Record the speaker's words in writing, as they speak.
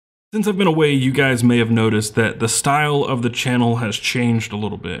Since I've been away, you guys may have noticed that the style of the channel has changed a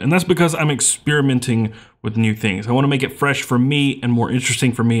little bit, and that's because I'm experimenting with new things. I want to make it fresh for me and more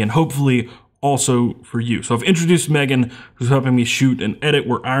interesting for me, and hopefully also for you. So I've introduced Megan, who's helping me shoot and edit.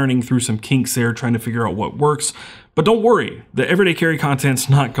 We're ironing through some kinks there, trying to figure out what works. But don't worry, the everyday carry content's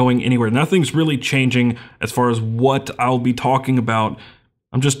not going anywhere. Nothing's really changing as far as what I'll be talking about.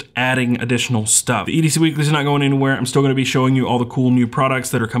 I'm just adding additional stuff. The EDC Weekly is not going anywhere. I'm still going to be showing you all the cool new products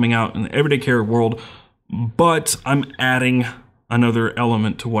that are coming out in the everyday carry world, but I'm adding another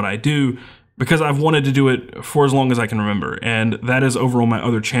element to what I do because I've wanted to do it for as long as I can remember, and that is over on my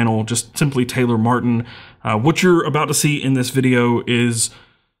other channel, just simply Taylor Martin. What you're about to see in this video is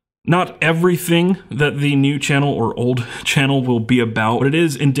not everything that the new channel or old channel will be about, but it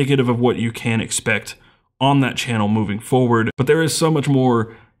is indicative of what you can expect on that channel moving forward. But there is so much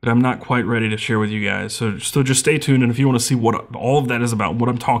more that I'm not quite ready to share with you guys. So just stay tuned, and if you want to see what all of that is about, what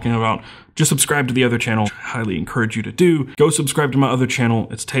I'm talking about, just subscribe to the other channel. I highly encourage you to do. Go subscribe to my other channel.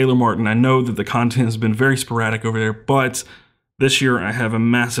 It's Taylor Martin. I know that the content has been very sporadic over there, but this year I have a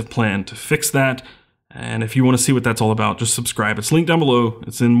massive plan to fix that. And if you want to see what that's all about, just subscribe. It's linked down below.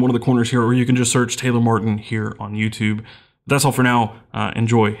 It's in one of the corners here, or you can just search Taylor Martin here on YouTube. That's all for now.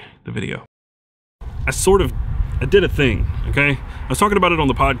 Enjoy the video. I did a thing, okay? I was talking about it on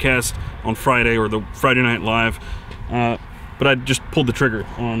the podcast on Friday, or the Friday Night Live, but I just pulled the trigger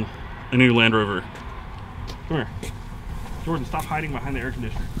on a new Land Rover. Come here. Jordan, stop hiding behind the air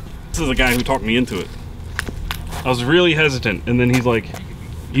conditioner. This is the guy who talked me into it. I was really hesitant, and then he's like,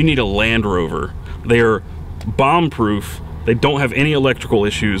 you need a Land Rover. They are bomb-proof. They don't have any electrical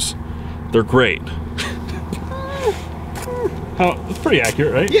issues. They're great. It's pretty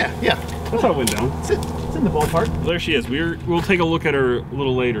accurate, right? Yeah. That's how it went down. It's in the ballpark. There she is. We'll take a look at her a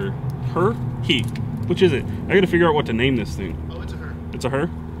little later. Her? He? Which is it? I gotta figure out what to name this thing. Oh, it's a her. It's a her?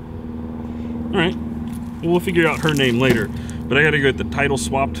 Alright. Well, we'll figure out her name later. But I gotta get the title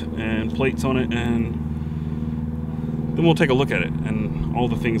swapped and plates on it, and then we'll take a look at it and all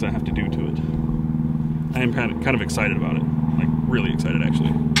the things I have to do to it. I am kind of excited about it. Like, really excited,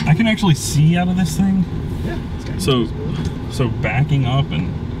 actually. I can actually see out of this thing. Yeah. So backing up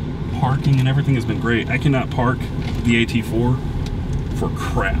and parking and everything has been great. I cannot park the AT4 for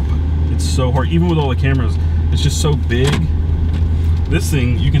crap. It's so hard, even with all the cameras. It's just so big. This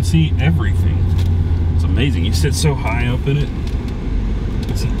thing, you can see everything. It's amazing. You sit so high up in it. You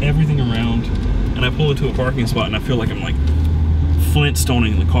can see everything around. And I pull into a parking spot and I feel like I'm like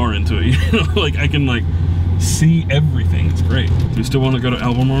Flintstoning the car into it. You know, like I can like see everything. It's great. Do you still want to go to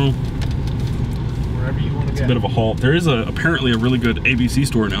Albemarle? Wherever you want to go. It's a bit of a haul. There is apparently a really good ABC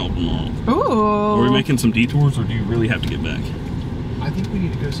store in Albemarle. Ooh. Are we making some detours, or do you really have to get back? I think we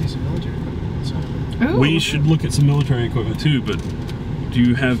need to go see some military equipment. So. We should look at some military equipment too, but do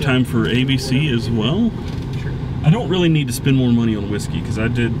you have time for ABC as well? Sure. I don't really need to spend more money on whiskey, because I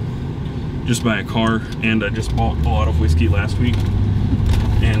did just buy a car, and I just bought a lot of whiskey last week,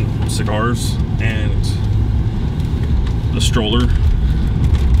 and cigars, and a stroller.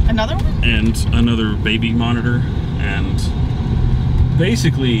 Another one? And another baby monitor, and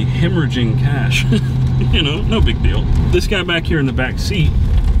basically hemorrhaging cash. You know, no big deal. This guy back here in the back seat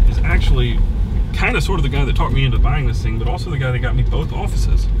is actually kind of sort of the guy that talked me into buying this thing, but also the guy that got me both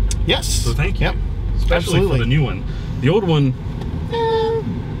offices. Yes. So thank you. Yep. Especially Absolutely. for the new one. The old one,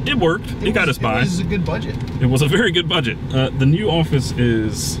 it worked. It got us by. It was a good budget. It was a very good budget. The new office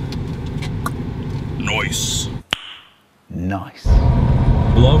is nice. Nice.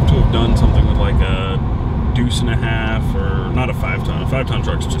 Love to have done something with like a 2.5, or not a 5-ton. A 5-ton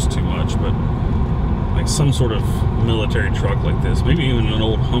truck's just too much, but like some sort of military truck like this. Maybe even an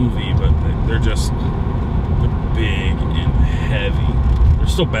old Humvee, but they're big and heavy. They're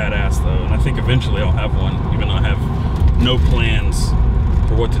still badass though, and I think eventually I'll have one, even though I have no plans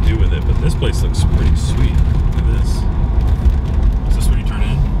for what to do with it. But this place looks pretty sweet. Look at this. Is this where you turn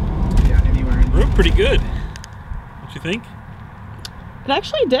in? Yeah, anywhere in We're pretty good. What you think? It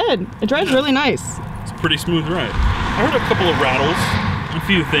actually did. It drives really nice. It's a pretty smooth ride. I heard a couple of rattles, a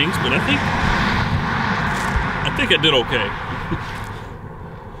few things, but I think I did okay.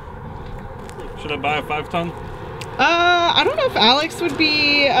 Should I buy a 5-ton? I don't know if Alex would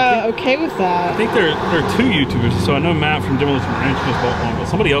be okay with that. I think there are 2 YouTubers, so I know Matt from Demolition Ranch just bought one, but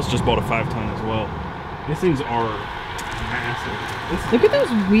somebody else just bought a 5-ton as well. These things are massive. Look at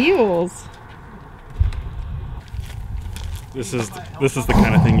those wheels. This is the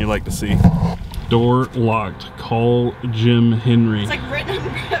kind of thing you like to see. Door locked. Call Jim Henry. It's like written on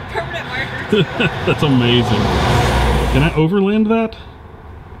permanent marker. That's amazing. Can I overland that?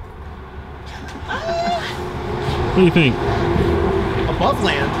 What do you think? above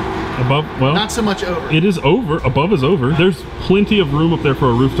land. Above, well, Not so much over. it is over. Above is over. There's plenty of room up there for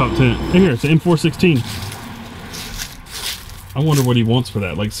a rooftop tent. Hey, here, it's an M416. I wonder what he wants for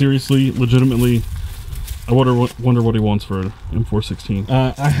that. Like, seriously, legitimately, I wonder what he wants for an M416.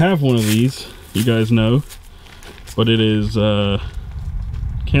 I have one of these, you guys know, but it is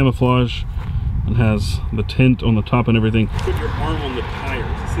camouflage and has the tent on the top and everything. Put your arm on the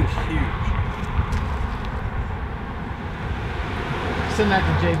tires. This thing's huge. Send that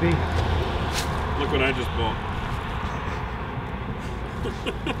to JB. Look what I just bought.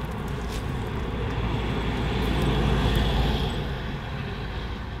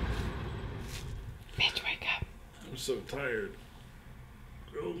 Bitch, wake up. I'm so tired.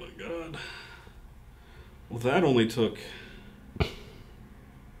 Oh my god. Well, that only took...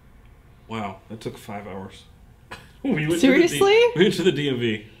 Wow, that took 5 hours. Seriously? We went to the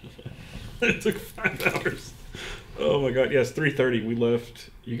DMV. It took 5 hours. Oh my god, yes, 3:30 we left.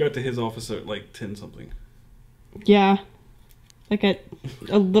 You got to his office at like 10 something. Yeah. Like at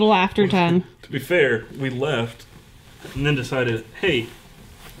a little after 10. To be fair, we left and then decided, hey,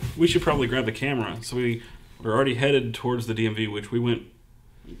 we should probably grab the camera. So we were already headed towards the DMV, which we went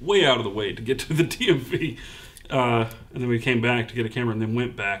way out of the way to get to the DMV. And then we came back to get a camera and then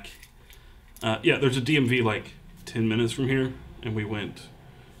went back. Yeah, there's a DMV like 10 minutes from here, and we went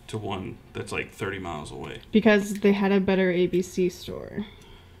to one that's like 30 miles away. Because they had a better ABC store.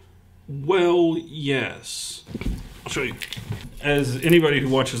 Well, yes. I'll show you. As anybody who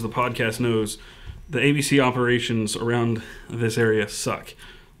watches the podcast knows, the ABC operations around this area suck.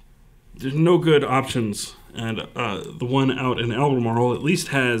 There's no good options, and the one out in Albemarle at least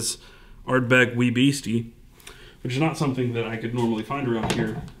has Ardbeg Wee Beastie, which is not something that I could normally find around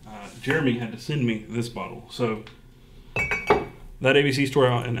here. Jeremy had to send me this bottle, so that ABC store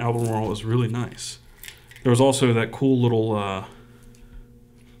out in Albemarle is really nice. There was also that cool little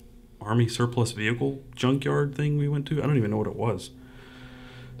Army surplus vehicle junkyard thing we went to. I don't even know what it was.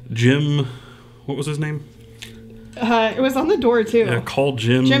 Jim, what was his name? It was on the door too. Yeah, call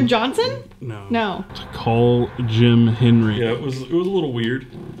Jim. Jim Johnson? No. No. Call Jim Henry. Yeah, it was a little weird.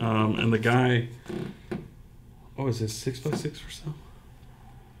 And the guy, oh, is this 6x6 for sale?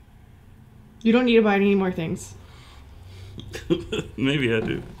 You don't need to buy any more things. Maybe I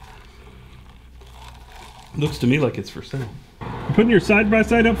do. Looks to me like it's for sale. You're putting your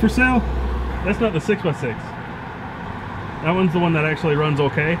side-by-side up for sale? That's not the 6x6. That one's the one that actually runs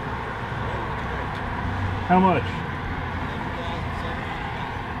okay. How much?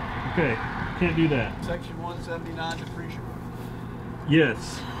 Okay, can't do that. Section 179 depreciable.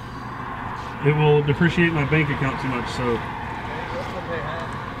 Yes. It will depreciate my bank account too much, so...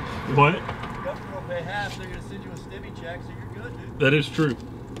 What? Pay half, they're gonna send you a stimmy check, so you're good, dude. That is true.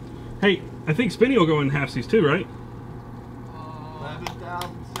 Hey, I think Spinny will go in halfsies too, right?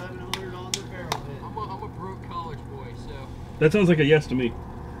 11,700 on the barrel hit. I'm a broke college boy, so... That sounds like a yes to me.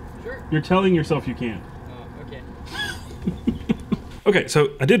 Sure. You're telling yourself you can. Okay. Okay,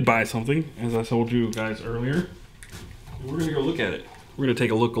 so I did buy something, as I told you guys earlier. We're gonna go look at it. We're gonna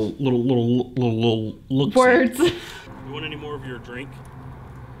take a look, little look. Words. You want any more of your drink?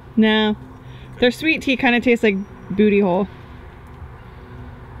 No. Their sweet tea kind of tastes like booty hole.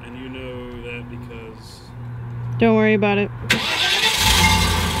 And you know that because... Don't worry about it.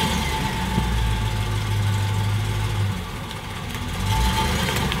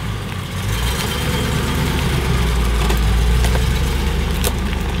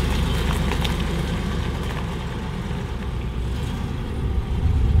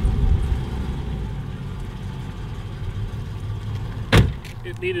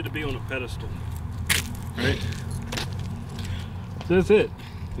 It needed to be on a pedestal. Right? So that's it.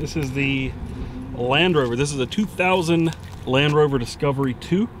 This is the Land Rover. This is a 2000 Land Rover Discovery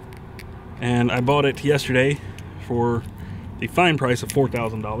 2. And I bought it yesterday for the fine price of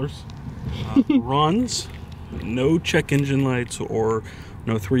 $4,000. Runs, no check engine lights or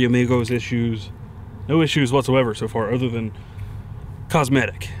no Three Amigos issues. No issues whatsoever so far other than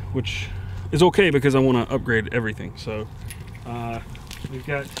cosmetic, which is okay because I want to upgrade everything. So we've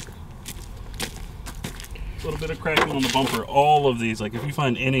got a little bit of cracking on the bumper. All of these, like if you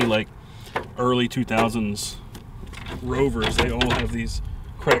find any like early 2000s Rovers, they all have these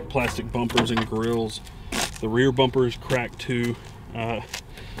cracked plastic bumpers and grills. The rear bumper is cracked too.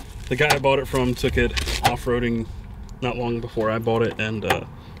 The guy I bought it from took it off-roading not long before I bought it and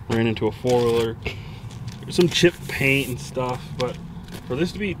ran into a four-wheeler. There's some chipped paint and stuff, but for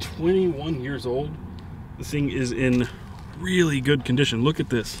this to be 21 years old, this thing is in really good condition. Look at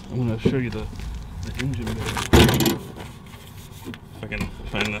this. I'm going to show you the engine bay. If I can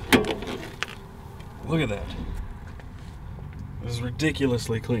find that. Look at that. This is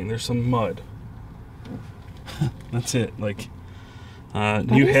ridiculously clean. There's some mud. That's it. Like,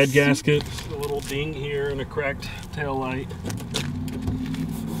 new head gasket, a little ding here, and a cracked tail light,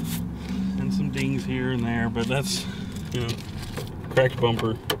 and some dings here and there. But that's, you know, cracked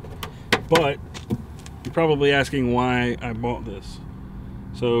bumper. But you're probably asking why I bought this.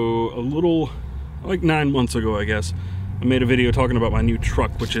 So a little, like 9 months ago, I guess, I made a video talking about my new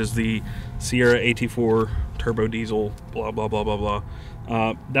truck, which is the Sierra AT4 turbo diesel, blah, blah, blah, blah, blah.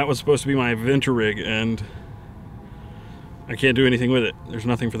 That was supposed to be my adventure rig, and I can't do anything with it. There's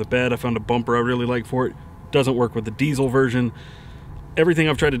nothing for the bed. I found a bumper I really like for it. Doesn't work with the diesel version. Everything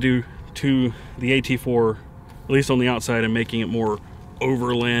I've tried to do to the AT4, at least on the outside, and making it more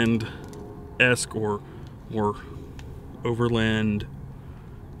overland-esque or more overland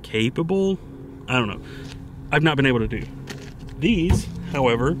capable, I don't know, I've not been able to do. These,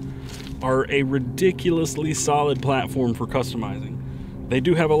 however, are a ridiculously solid platform for customizing. They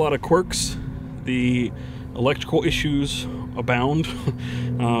do have a lot of quirks. The electrical issues abound.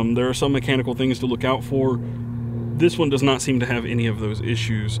 There are some mechanical things to look out for. This one does not seem to have any of those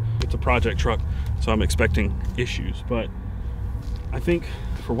issues. It's a project truck, so I'm expecting issues, but I think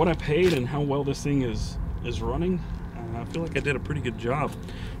for what I paid and how well this thing is running, I feel like I did a pretty good job.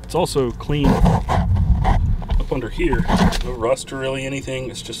 It's also clean up under here. No rust or really anything.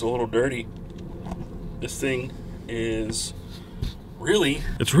 It's just a little dirty. This thing is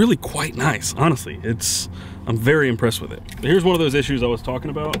it's really quite nice, honestly. I'm very impressed with it. Here's one of those issues I was talking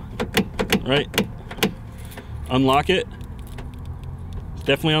about, right? Unlock it. It's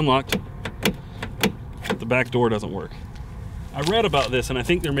definitely unlocked. The back door doesn't work. I read about this and I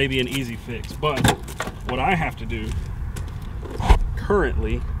think there may be an easy fix, but what I have to do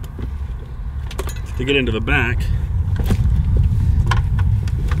currently to get into the back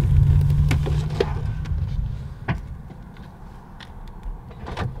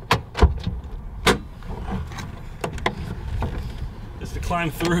is to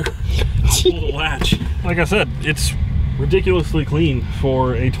climb through, pull the latch. Like I said, it's ridiculously clean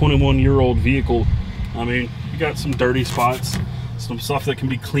for a 21-year-old vehicle. I mean, you got some dirty spots, some stuff that can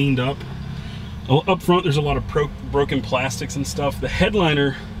be cleaned up. Up front, there's a lot of broken plastics and stuff. The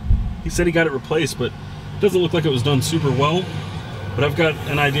headliner, he said he got it replaced, but it doesn't look like it was done super well. But I've got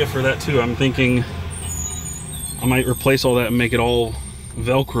an idea for that too. I'm thinking I might replace all that and make it all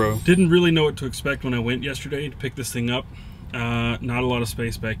Velcro. Didn't really know what to expect when I went yesterday to pick this thing up. Not a lot of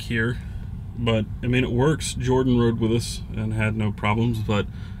space back here, but I mean, it works. Jordan rode with us and had no problems, but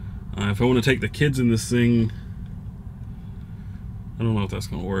if I want to take the kids in this thing, I don't know if that's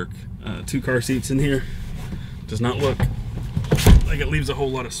going to work. 2 car seats in here. Does not look like it leaves a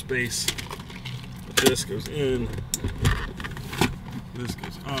whole lot of space. But this goes in. This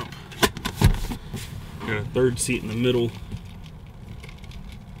goes up. Got a 3rd seat in the middle.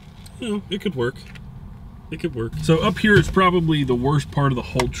 You know, it could work. It could work. So up here is probably the worst part of the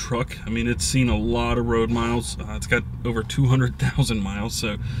whole truck. I mean, it's seen a lot of road miles. It's got over 200,000 miles,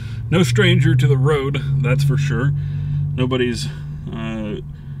 so no stranger to the road, that's for sure. Nobody's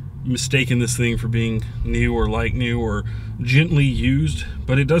mistaken this thing for being new or like new or gently used,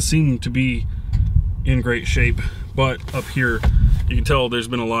 but it does seem to be in great shape. But up here, you can tell there's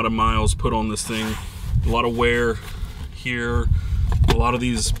been a lot of miles put on this thing, a lot of wear here. A lot of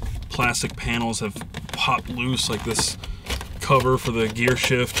these plastic panels have popped loose, like this cover for the gear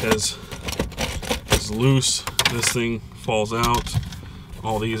shift is loose. This thing falls out.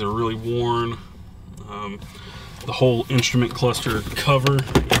 All these are really worn. The whole instrument cluster cover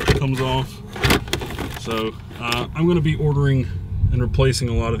comes off. So I'm going to be ordering and replacing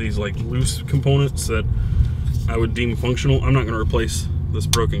a lot of these like loose components that I would deem functional. I'm not going to replace this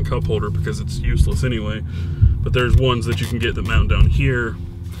broken cup holder because it's useless anyway, but there's ones that you can get that mount down here.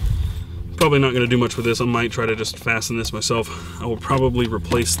 Probably not going to do much with this. I might try to just fasten this myself. I will probably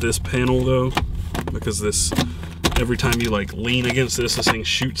replace this panel though, because this, every time you like lean against this thing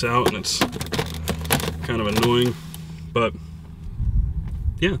shoots out and it's kind of annoying. But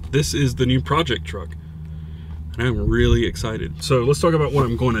yeah, this is the new project truck and I'm really excited. So let's talk about what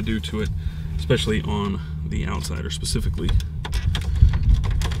I'm going to do to it, especially on the outside, or specifically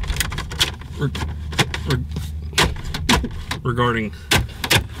regarding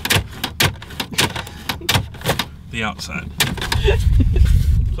the outside.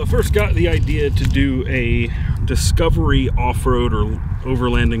 So I first got the idea to do a discovery off-road or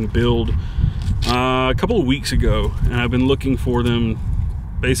overlanding build a couple of weeks ago, and I've been looking for them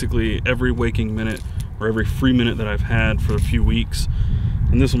basically every waking minute or every free minute that I've had for a few weeks,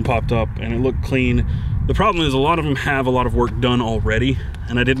 and this one popped up and it looked clean. The problem is a lot of them have a lot of work done already,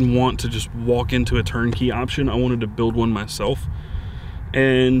 and I didn't want to just walk into a turnkey option. I wanted to build one myself.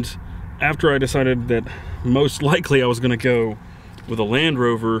 And after I decided that most likely I was going to go with a Land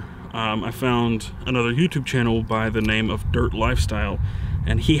Rover, I found another YouTube channel by the name of Dirt Lifestyle,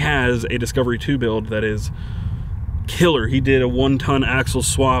 and he has a Discovery 2 build that is killer. He did a 1-ton axle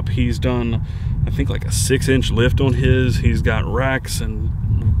swap. He's done, I think, like a 6-inch lift on his. He's got racks and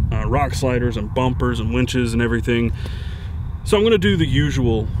rock sliders and bumpers and winches and everything. So I'm going to do the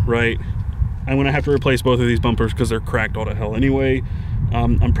usual, right? I'm going to have to replace both of these bumpers because they're cracked all to hell anyway.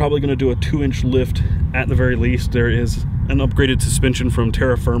 I'm probably going to do a 2-inch lift at the very least. There is an upgraded suspension from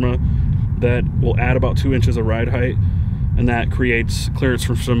Terra Firma that will add about 2 inches of ride height, and that creates clearance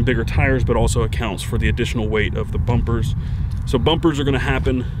for some bigger tires, but also accounts for the additional weight of the bumpers. So bumpers are going to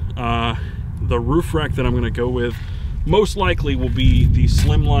happen. The roof rack that I'm going to go with most likely will be the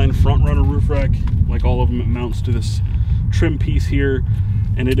Slimline Front Runner roof rack. Like all of them, it mounts to this trim piece here,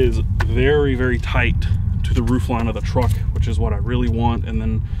 and it is very, very tight to the roof line of the truck, which is what I really want. And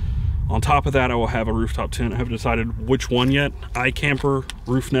then on top of that, I will have a rooftop tent. I haven't decided which one yet. iCamper,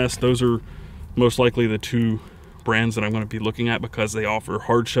 Roof Nest, those are most likely the two brands that I'm going to be looking at because they offer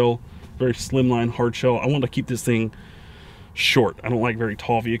hard shell, very slimline hard shell. I want to keep this thing short. I don't like very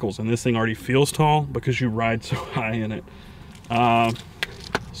tall vehicles, and this thing already feels tall because you ride so high in it.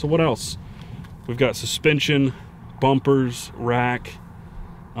 So what else? We've got suspension, bumpers, rack.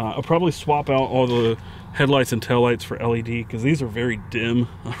 I'll probably swap out all the headlights and taillights for LED because these are very dim.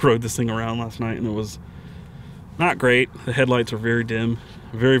 I rode this thing around last night and it was not great. The headlights are very dim,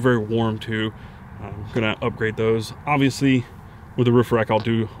 very, very warm too. I'm gonna upgrade those. Obviously, with the roof rack, I'll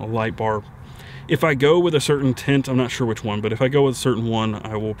do a light bar. If I go with a certain tint, I'm not sure which one, but if I go with a certain one,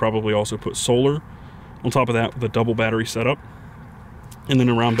 I will probably also put solar on top of that with a double battery setup. And then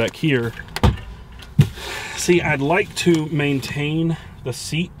around back here, see, I'd like to maintain the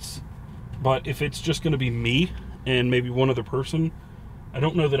seats, but if it's just going to be me and maybe one other person, I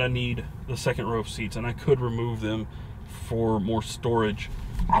don't know that I need the second row of seats, and I could remove them for more storage.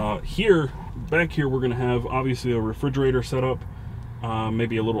 Back here, we're going to have obviously a refrigerator setup,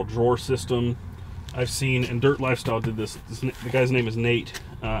 maybe a little drawer system. I've seen, and Dirt Lifestyle did this, the guy's name is Nate.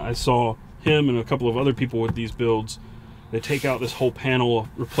 I saw him and a couple of other people with these builds. They take out this whole panel,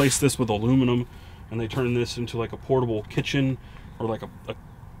 replace this with aluminum, and they turn this into like a portable kitchen, or like a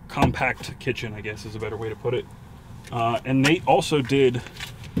compact kitchen, I guess is a better way to put it. And Nate also did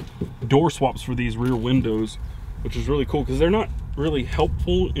door swaps for these rear windows, which is really cool because they're not really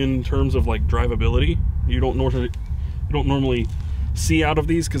helpful in terms of like drivability. You don't normally see out of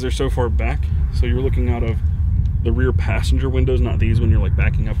these because they're so far back, so you're looking out of the rear passenger windows, not these when you're like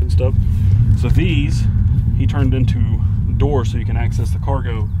backing up and stuff. So these he turned into doors so you can access the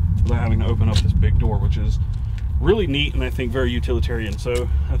cargo without having to open up this big door, which is really neat and I think very utilitarian. So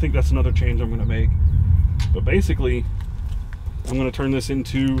I think that's another change I'm going to make. But basically, I'm going to turn this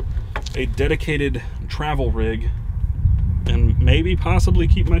into a dedicated travel rig and maybe possibly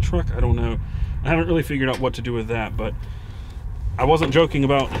keep my truck. I don't know. I haven't really figured out what to do with that, but I wasn't joking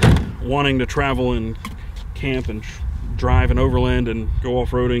about wanting to travel and camp and drive and overland and go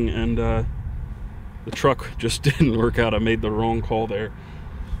off-roading, and the truck just didn't work out. I made the wrong call there.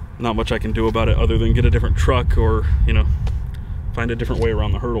 Not much I can do about it other than get a different truck or, you know, find a different way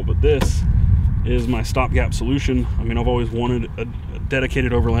around the hurdle. But this is my stopgap solution. I mean, I've always wanted a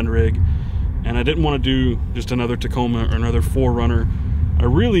dedicated overland rig, and I didn't want to do just another Tacoma or another 4Runner. I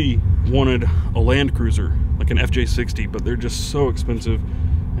really wanted a Land Cruiser, like an FJ60, but they're just so expensive.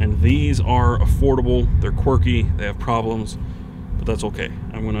 And these are affordable, they're quirky, they have problems, but that's okay.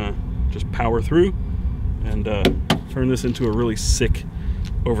 I'm gonna just power through and turn this into a really sick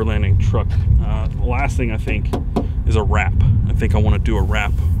overlanding truck. The last thing I think is a wrap. I think I want to do a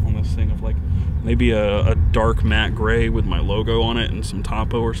wrap on this thing of like maybe a dark matte gray with my logo on it and some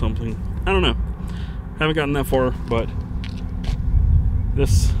topo or something. I don't know. Haven't gotten that far, but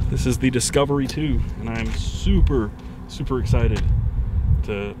this is the Discovery 2, and I'm super excited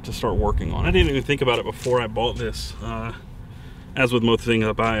to start working on. I didn't even think about it before I bought this. As with most things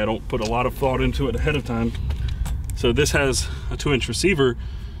I buy, I don't put a lot of thought into it ahead of time. So this has a 2-inch receiver,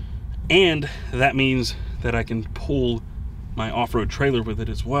 and that means that I can pull my off-road trailer with it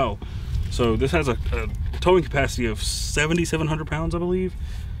as well. So this has a towing capacity of 7,700 pounds, I believe.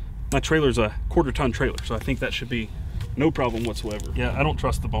 My trailer's a 1/4-ton trailer, so I think that should be no problem whatsoever. Yeah, I don't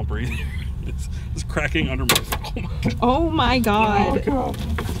trust the bumper either. It's cracking under my... Oh my god. Oh god.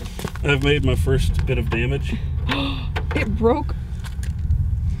 I've made my first bit of damage. It broke.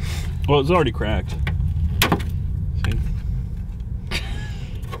 Well, it's already cracked. See?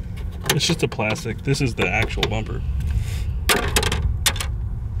 It's just a plastic. This is the actual bumper.